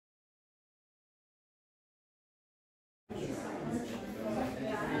So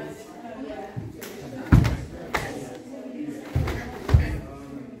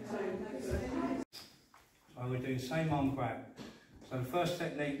we're doing same arm grab. So the first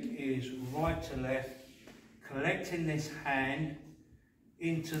technique is right to left, collecting this hand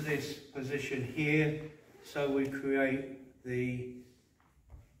into this position here, so we create the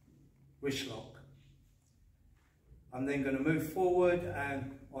wrist lock. I'm then going to move forward,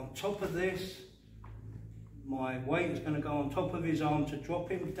 and on top of this, my weight is going to go on top of his arm to drop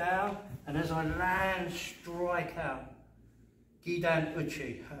him down, and as I land, strike out. Gidan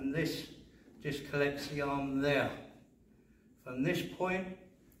Uchi, and this just collects the arm there. From this point,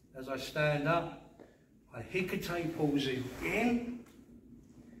 as I stand up, my Hikate pulls him in.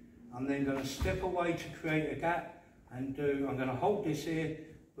 I'm then going to step away to create a gap and I'm going to hold this here,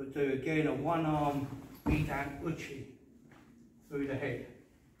 but do again a one arm Gidan Uchi through the head.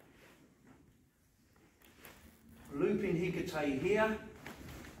 Looping Hikate here,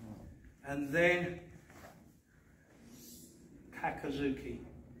 and then Kakazuki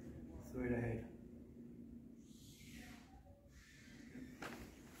through the head.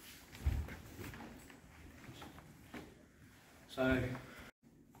 So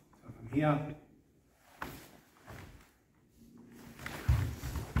from here,